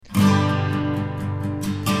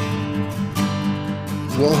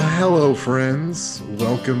Well, hello, friends.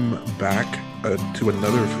 Welcome back to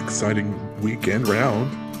another exciting weekend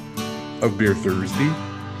round of Beer Thursday.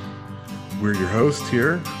 We're your hosts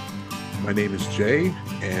here. My name is Jay,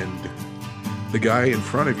 and the guy in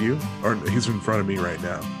front of you, or he's in front of me right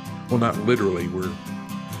now. Well, not literally. We're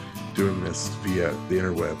doing this via the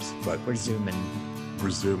interwebs, but we're zooming.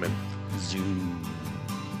 Zoom.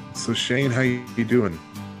 So, Shane, how you doing?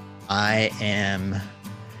 I am.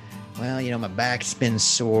 Well, my back's been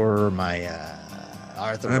sore. My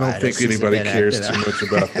arthritis. I don't think anybody cares too much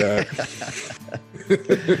about that.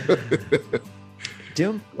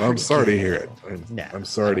 Well, I'm sorry to hear it. I'm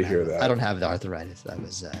sorry to hear that. I don't have the arthritis.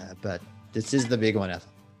 But this is the big one, Ethel.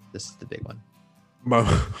 This is the big one. My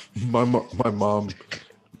mom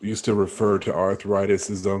used to refer to arthritis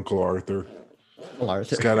as Uncle Arthur.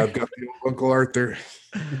 Scott, I've got the Uncle Arthur.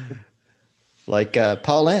 Like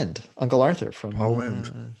Paul End, Uncle Arthur from Paul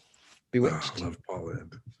End. Bewitched. I love Paul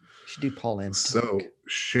End. You should do Paul End. So,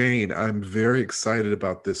 Shane, I'm very excited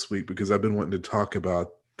about this week because I've been wanting to talk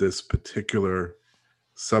about this particular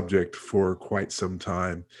subject for quite some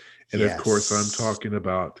time. And of course, I'm talking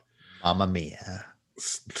about Mamma Mia.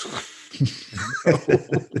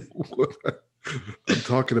 I'm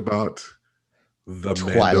talking about the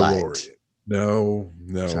Twilight. Mandalorian. No,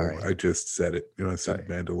 Sorry. I just said it. I said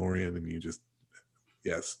Mandalorian, and you just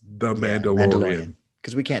the Mandalorian.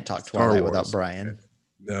 Because we can't talk Star Twilight Wars. without Brian.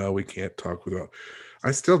 No, we can't talk without. I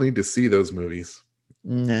still need to see those movies.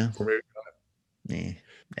 No. Or maybe not.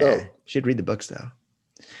 Yeah. Should read the books though.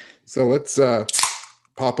 So let's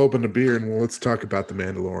pop open a beer and let's talk about the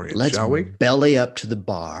Mandalorian, shall we? Belly up to the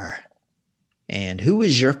bar. And who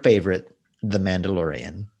is your favorite The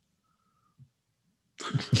Mandalorian?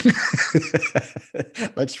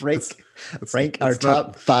 Let's rank our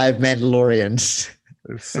top 5 Mandalorians.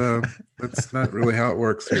 That's not really how it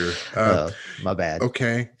works here. My bad.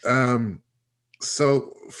 Okay.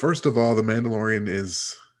 So first of all, The Mandalorian I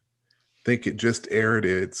think it just aired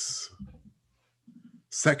its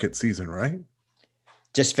second season, right?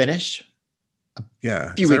 Just finished?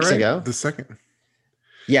 Yeah. A few weeks ago. The second.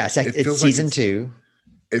 Yeah, it's season 2.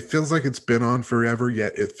 It feels like it's been on forever,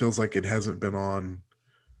 yet it feels like it hasn't been on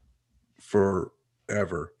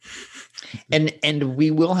forever. And we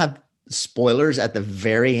will have spoilers at the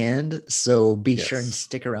very end, so be sure and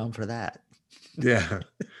stick around for that. Yeah,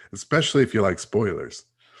 especially if you like spoilers.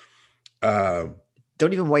 Don't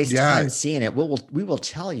even waste time seeing it. We will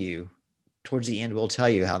tell you towards the end. We'll tell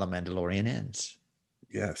you how the Mandalorian ends.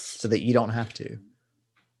 Yes, so that you don't have to.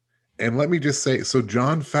 And let me just say, so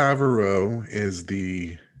Jon Favreau is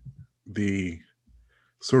the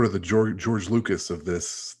sort of the George Lucas of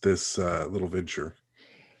this little venture.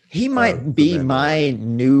 He might be my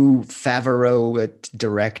new Favreau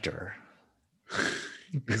director.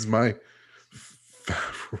 He's my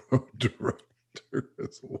Favreau director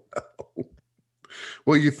as well.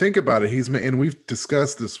 Well, you think about it, and we've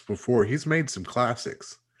discussed this before. He's made some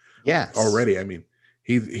classics. Yes. Already. I mean,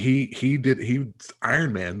 he did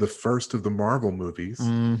Iron Man, the first of the Marvel movies.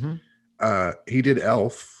 Mm-hmm. He did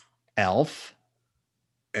Elf.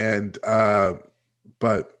 And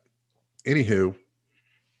but anywho,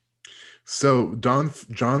 so Jon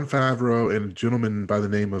Favreau and a gentleman by the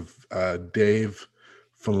name of Dave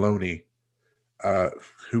Filoni,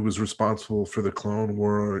 who was responsible for the Clone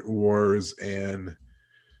Wars and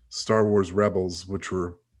Star Wars Rebels, which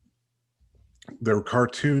were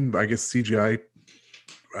cartoon, I guess CGI.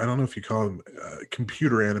 I don't know if you call them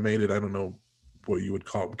computer animated. I don't know what you would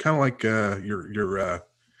call them. Kind of like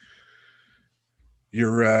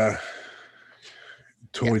your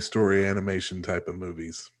Toy Story animation type of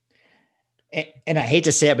movies. And I hate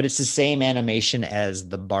to say it, but it's the same animation as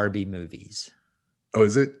the Barbie movies. Oh,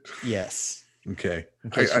 is it? Yes. Okay. In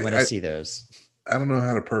case you want to see those. I don't know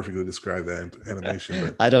how to perfectly describe that animation.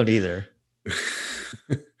 But I don't either.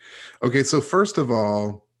 Okay, so first of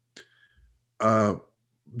all, Jon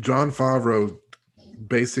Favreau,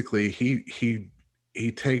 basically,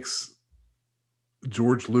 he takes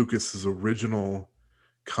George Lucas's original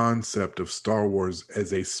concept of Star Wars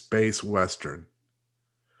as a space western.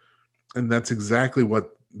 And that's exactly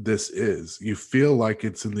what this is. You feel like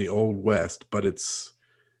it's in the old West, but it's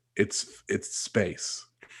space.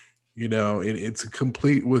 It's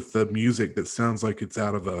complete with the music that sounds like it's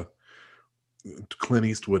out of a Clint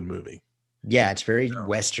Eastwood movie. Yeah, it's very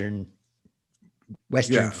Western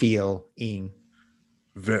feeling.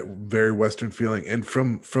 Very Western feeling. And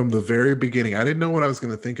from the very beginning, I didn't know what I was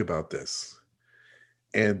going to think about this.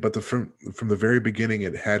 But from the very beginning,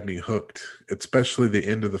 it had me hooked, especially the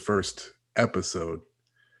end of the first episode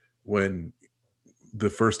when the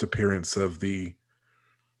first appearance of the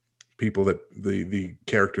the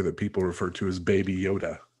character that people refer to as Baby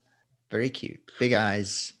Yoda. Very cute. Big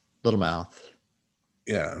eyes, little mouth.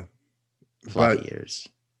 Yeah. Floppy ears.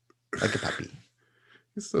 Like a puppy.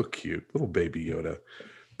 He's so cute. Little Baby Yoda.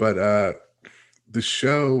 But the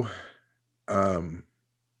show, I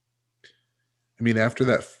mean, after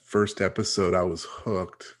that first episode, I was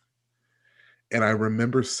hooked. And I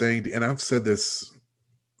remember saying, and I've said this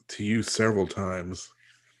to you several times,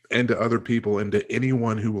 and to other people, and to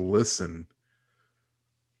anyone who will listen,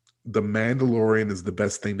 The Mandalorian is the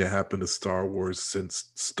best thing to happen to Star Wars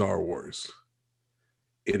since Star Wars.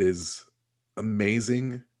 It is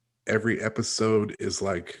amazing. Every episode is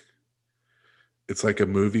like, it's like a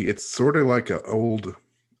movie. It's sort of like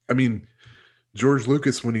I mean, George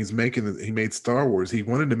Lucas, when he made Star Wars, he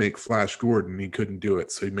wanted to make Flash Gordon. He couldn't do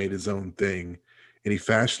it. So he made his own thing. And he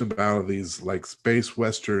fashioned about these like space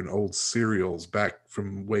Western old serials back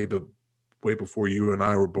from way before you and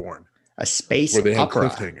I were born. A space where they opera.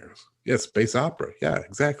 have cliffhangers. Yeah, space opera. Yeah,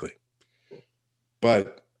 exactly.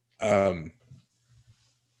 But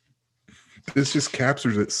this just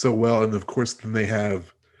captures it so well. And of course, then they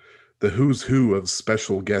have the who's who of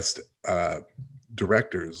special guest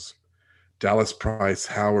directors. Dallas Price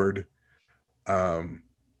Howard. Oh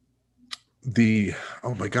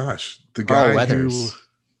my gosh, the guy Weathers.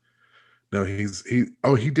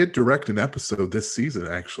 he did direct an episode this season,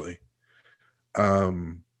 actually. Oh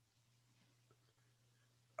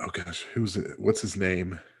gosh, what's his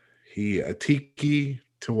name? Tiki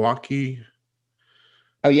Tawaki.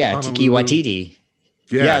 Oh yeah, Tiki Waititi.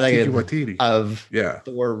 Yeah, Tiki Waititi of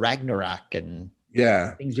Thor Ragnarok and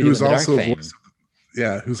things we do with the Dark fame.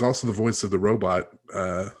 Who's also the voice of the robot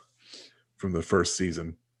from the first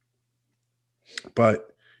season.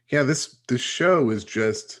 But yeah, this show is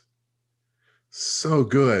just so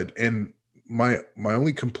good, and my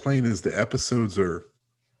only complaint is the episodes are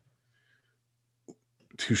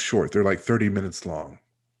too short. They're like 30 minutes long.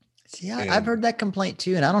 See, I've heard that complaint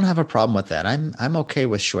too, and I don't have a problem with that. I'm okay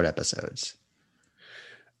with short episodes.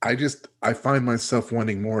 I find myself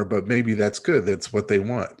wanting more, but maybe that's good. That's what they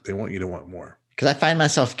want. They want you to want more. Because I find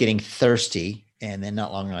myself getting thirsty, and then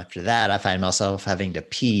not long after that, I find myself having to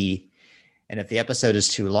pee. And if the episode is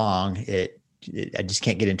too long, I just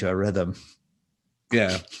can't get into a rhythm.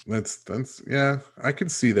 Yeah, that's I can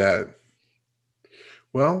see that.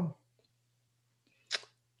 Well,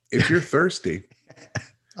 if you're thirsty,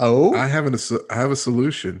 I have a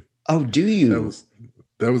solution. Oh, do you?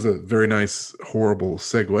 That was a very nice, horrible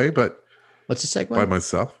segue, but what's a segue? By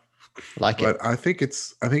myself. But I think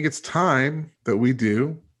it's time that we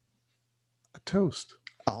do a toast.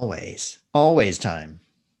 Always time.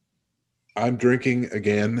 I'm drinking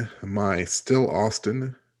again my Still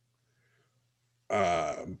Austin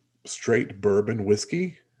straight bourbon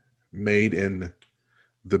whiskey made in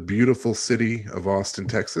the beautiful city of Austin,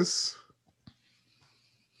 Texas.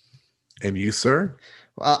 And you, sir?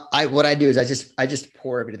 Well, what I do is I just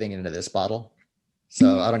pour everything into this bottle.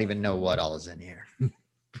 So I don't even know what all is in here.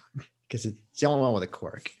 Because it's the only one with a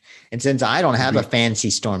cork. And since I don't have a fancy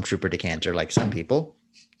Stormtrooper decanter like some people.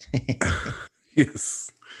 Yes.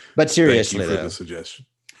 But seriously, thank you for the suggestion.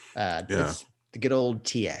 It's the good old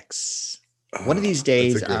TX. One of these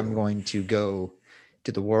days, I'm going to go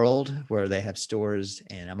to the world where they have stores,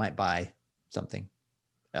 and I might buy something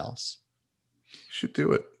else. You should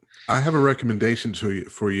do it. I have a recommendation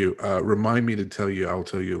for you. Remind me to tell you. I'll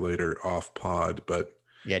tell you later off pod. But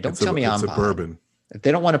yeah, don't tell me on pod. It's a bourbon. If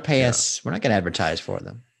they don't want to pay us, we're not going to advertise for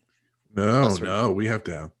them. No, we have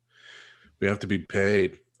to be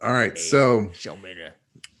paid. All right, so show me the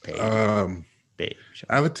pay.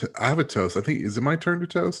 I have a toast. I think, is it my turn to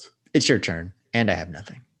toast? It's your turn, and I have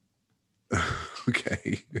nothing.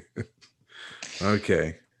 Okay.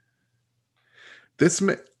 Okay.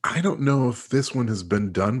 I don't know if this one has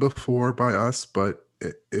been done before by us, but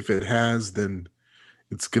if it has, then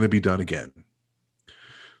it's going to be done again.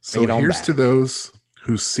 So here's to those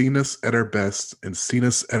who've seen us at our best and seen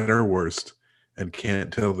us at our worst and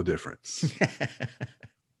can't tell the difference.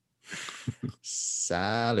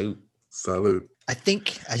 Salute. I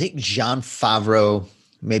think Jon Favreau,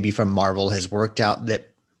 maybe from Marvel, has worked out that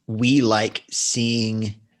we like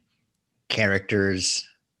seeing characters,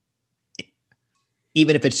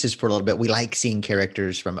 even if it's just for a little bit, we like seeing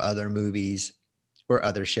characters from other movies or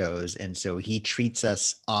other shows. And so he treats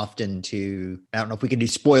us often to, I don't know if we can do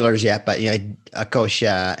spoilers yet, but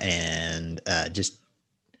Akosha and just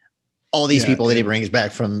all these people that he brings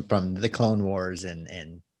back from the Clone Wars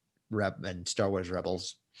and Star Wars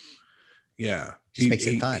Rebels. Yeah. Just makes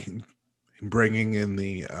it fun. Bringing in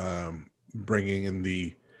the, I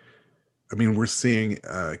mean, we're seeing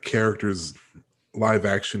characters live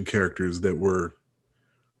action characters that were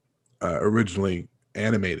originally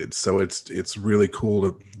animated. So it's really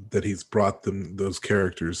cool that he's brought those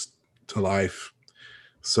characters to life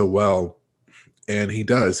so well, and he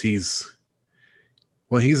does. He's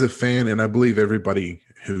a fan, and I believe everybody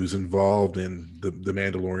who's involved in the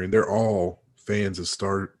Mandalorian, they're all fans of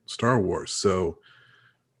Star Wars. So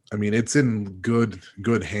I mean, it's in good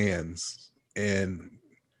hands, and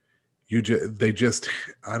they just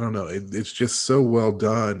I don't know, it's just so well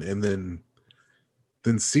done. And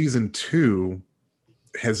then season 2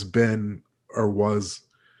 has been or was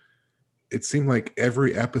it seemed like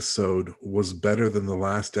every episode was better than the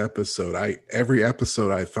last episode. Every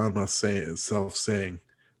episode I found myself saying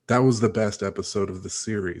that was the best episode of the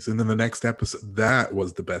series, and then the next episode that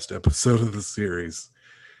was the best episode of the series.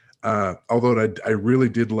 Although I really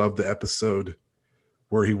did love the episode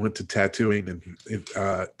where he went to Tatooine, and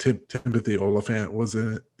Timothy Oliphant was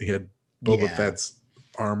in it. He had Boba Fett's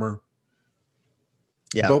armor.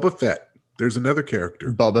 Yeah, Boba Fett. There's another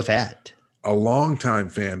character, Boba Fett, a longtime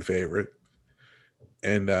fan favorite,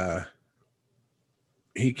 and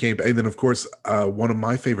he came. And then, of course, one of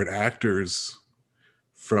my favorite actors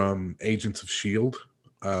from Agents of S.H.I.E.L.D.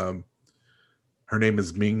 Her name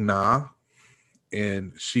is Ming Na,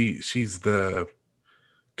 and she's the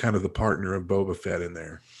kind of the partner of Boba Fett in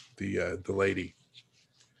there, the lady.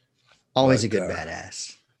 Always a good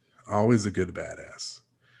badass. Always a good badass.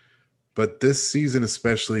 But this season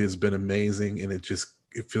especially has been amazing, and it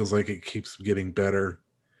feels like it keeps getting better.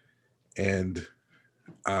 And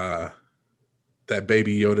that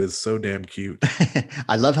Baby Yoda is so damn cute.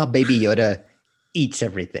 I love how Baby Yoda eats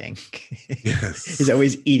everything. Yes. He's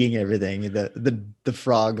always eating everything. The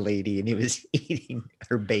frog lady, and he was eating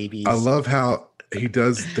her babies. I love how he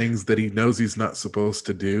does things that he knows he's not supposed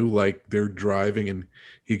to do. Like they're driving and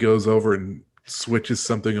he goes over and switches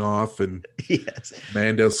something off, and yes.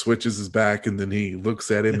 Mando switches his back, and then he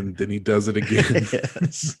looks at him, and then he does it again.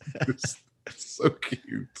 Yes. It's so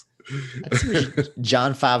cute. That's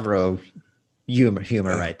Jon Favreau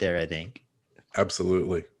humor right there, I think.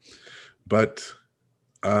 Absolutely. But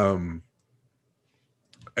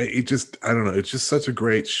it just, I don't know, it's just such a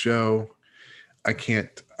great show. I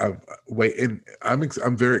can't wait, and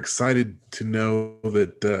I'm very excited to know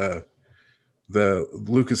that the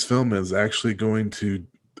Lucasfilm is actually going to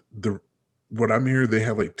what I'm hearing, they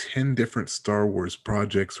have like 10 different Star Wars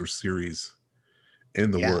projects or series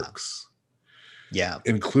in the works. Yeah.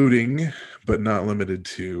 Including, but not limited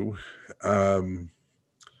to, a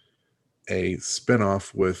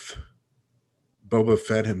spinoff with Boba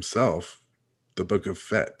Fett himself, the Book of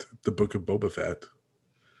Boba Fett.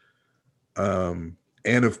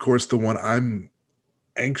 And of course, the one I'm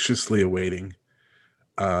anxiously awaiting,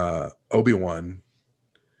 Obi-Wan,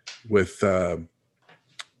 with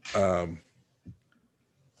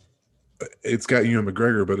it's got Ewan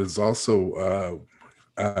McGregor, but it's also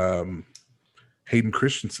Hayden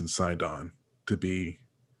Christensen signed on to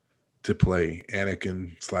play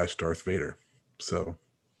Anakin / Darth Vader. So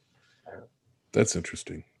that's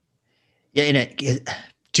interesting. Yeah, and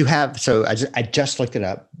to have, so I just looked it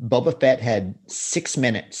up. Boba Fett had 6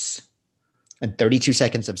 minutes and 32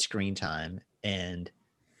 seconds of screen time, and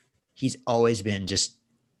he's always been just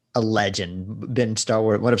a legend, been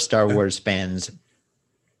one of Star Wars fans'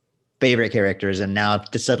 favorite characters, and now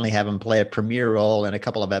to suddenly have him play a premiere role in a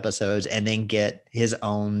couple of episodes and then get his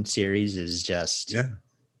own series is just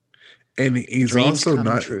And he's also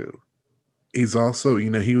not true. He's also,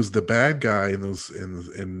 he was the bad guy in those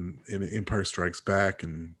in Empire Strikes Back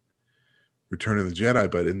and Return of the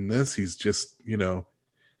Jedi, but in this he's just,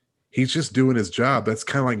 he's just doing his job. That's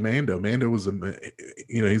kind of like Mando. Mando was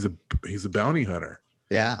he's a bounty hunter.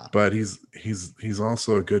 Yeah. But he's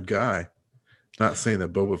also a good guy. Not saying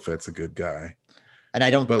that Boba Fett's a good guy. And I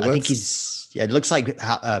think he's, it looks like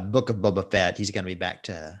Book of Boba Fett, he's going to be back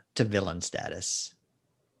to villain status.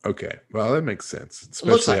 Okay. Well, that makes sense.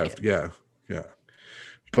 Especially looks like after, yeah.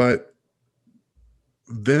 But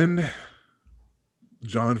then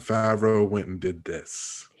Jon Favreau went and did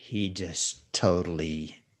this. He just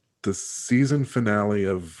totally. The season finale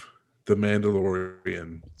of The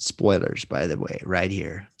Mandalorian. Spoilers, by the way, right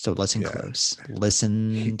here. So listen close.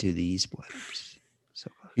 Listen to these spoilers. So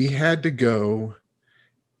close. He had to go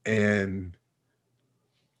and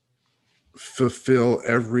fulfill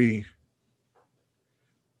every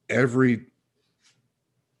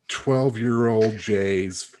 12-year-old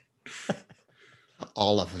Jay's.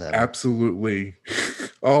 All of them. Absolutely.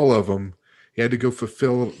 All of them. He had to go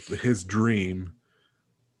fulfill his dream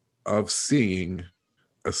of seeing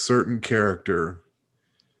a certain character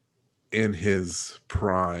in his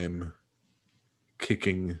prime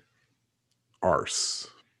kicking arse.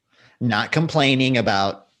 Not complaining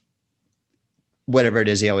about whatever it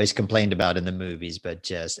is he always complained about in the movies, but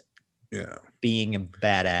just being a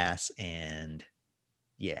badass and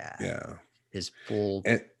his full.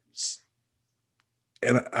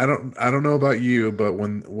 And I don't know about you, but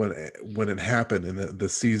when it happened in the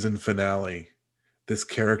season finale, this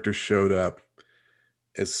character showed up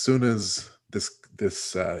as soon as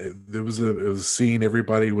there was a scene.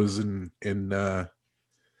 Everybody was in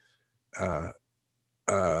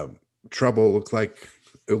trouble.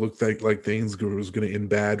 It looked like things was going to end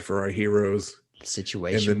bad for our heroes. The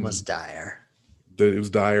situation was dire. It was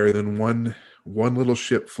dire. And then one little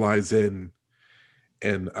ship flies in,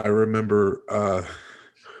 and I remember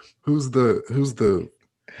who's the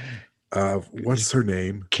what's her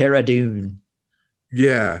name? Cara Dune.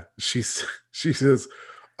 Yeah, she says,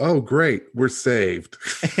 "Oh, great, we're saved."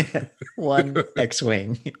 One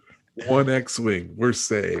X-wing. One X-wing, we're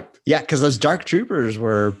saved. Yeah, because those dark troopers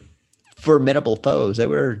were formidable foes. They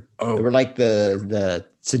were like the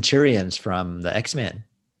Centurions from the X-Men.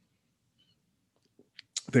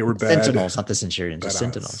 They were bad. Sentinels, not the Centurions, the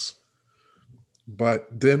Sentinels. But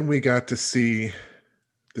then we got to see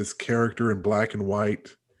this character in black and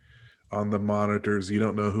white on the monitors. You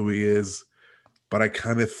don't know who he is, but I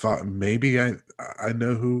kind of thought maybe I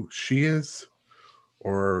know who she is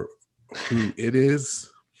or who it is.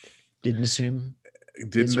 Didn't assume.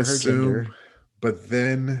 But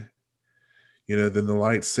then, then the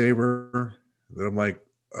lightsaber. Then I'm like,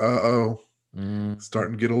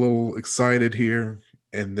 starting to get a little excited here.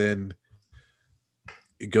 And then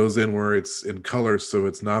it goes in where it's in color, so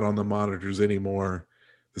it's not on the monitors anymore,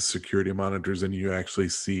 the security monitors, and you actually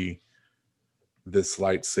see this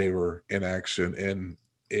lightsaber in action. And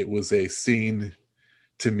it was a scene,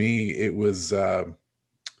 to me, it was it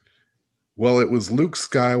was Luke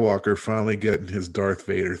Skywalker finally getting his Darth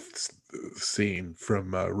Vader scene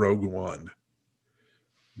from Rogue One.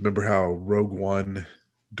 Remember how Rogue One,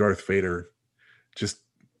 Darth Vader just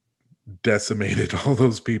decimated all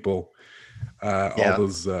those people, all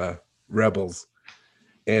those rebels.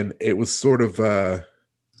 And it was sort of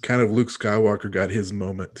kind of Luke Skywalker got his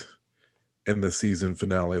moment in the season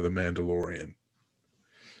finale of The Mandalorian.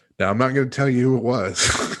 Now, I'm not going to tell you who it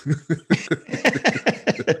was.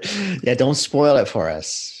 Yeah, don't spoil it for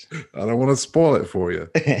us. I don't want to spoil it for you.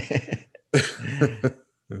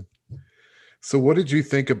 So what did you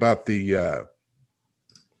think about the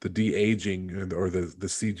de-aging or the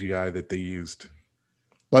CGI that they used?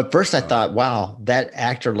 Well, at first I thought, wow, that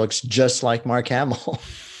actor looks just like Mark Hamill.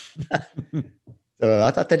 So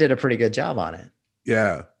I thought they did a pretty good job on it.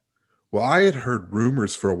 Yeah. Well, I had heard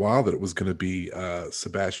rumors for a while that it was going to be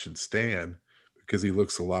Sebastian Stan because he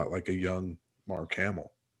looks a lot like a young Mark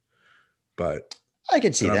Hamill. But I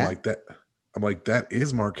could see that. I'm like, that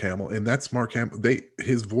is Mark Hamill, and that's Mark Hamill.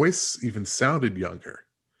 His voice even sounded younger.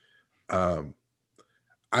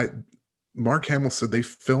 Mark Hamill said they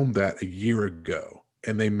filmed that a year ago,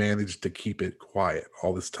 and they managed to keep it quiet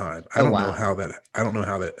all this time. I don't know how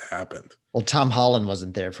that happened. Well, Tom Holland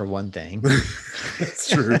wasn't there for one thing. That's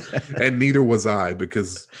true, and neither was I,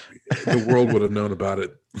 because the world would have known about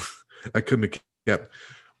it. I couldn't have kept.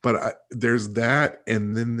 But there's that,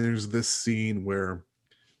 and then there's this scene where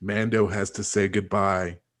Mando has to say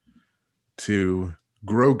goodbye to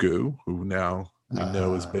Grogu, who now we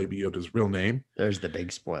know is Baby Yoda's real name. There's the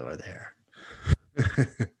big spoiler there.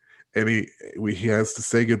 And he has to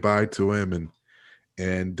say goodbye to him,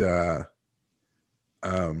 and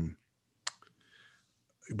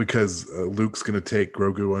because Luke's going to take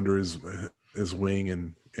Grogu under his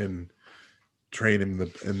wing and train him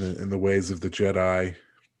in the ways of the Jedi,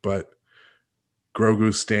 but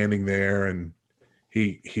Grogu's standing there, and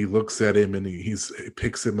he looks at him, and he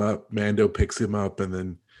picks him up. Mando picks him up, and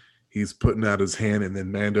then he's putting out his hand, and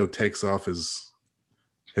then Mando takes off his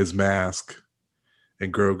mask,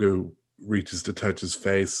 and Grogu reaches to touch his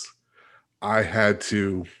face. I had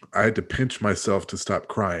to pinch myself to stop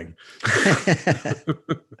crying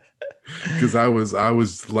because I was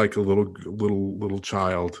like a little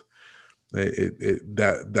child.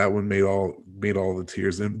 That one made all the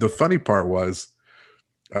tears. And the funny part was,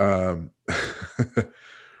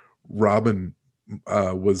 Robin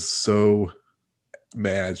was so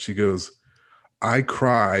mad. She goes, "I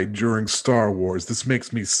cried during Star Wars. This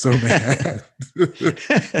makes me so mad.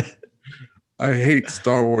 I hate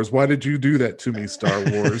Star Wars. Why did you do that to me, Star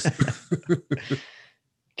Wars?"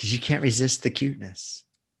 Because you can't resist the cuteness.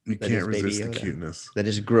 You can't resist the cuteness. That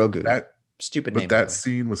is Grogu. That stupid but name. But that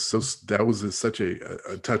scene was such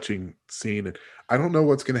a touching scene. And I don't know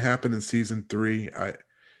what's going to happen in season 3.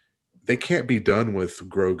 They can't be done with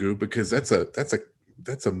Grogu because that's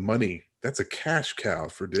a money that's a cash cow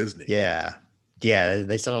for Disney. Yeah. Yeah.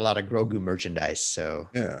 They sell a lot of Grogu merchandise. So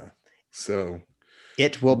Yeah. So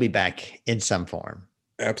it will be back in some form.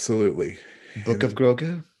 absolutely. Book of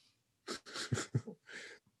Grogu?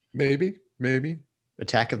 Maybe.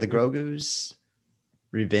 Attack of the Grogus?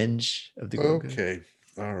 Revenge of the Grogu? Okay.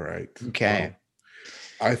 All right. Okay.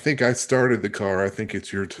 Well, I think I started the car. I think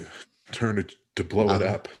it's your turn to blow it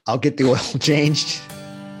up. I'll get the oil changed.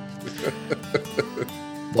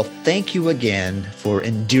 Well, thank you again for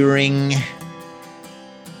enduring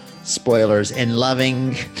spoilers and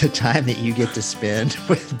loving the time that you get to spend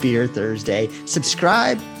with Beer Thursday.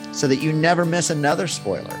 Subscribe so that you never miss another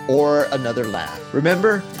spoiler or another laugh.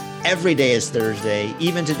 Remember, every day is Thursday,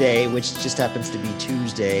 even today, which just happens to be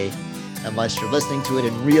Tuesday, unless you're listening to it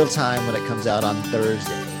in real time when it comes out on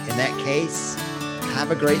Thursday. In that case,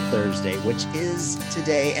 have a great Thursday, which is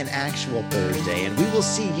today an actual Thursday, and we will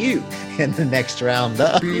see you in the next round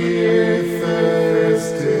of Beer Thursday.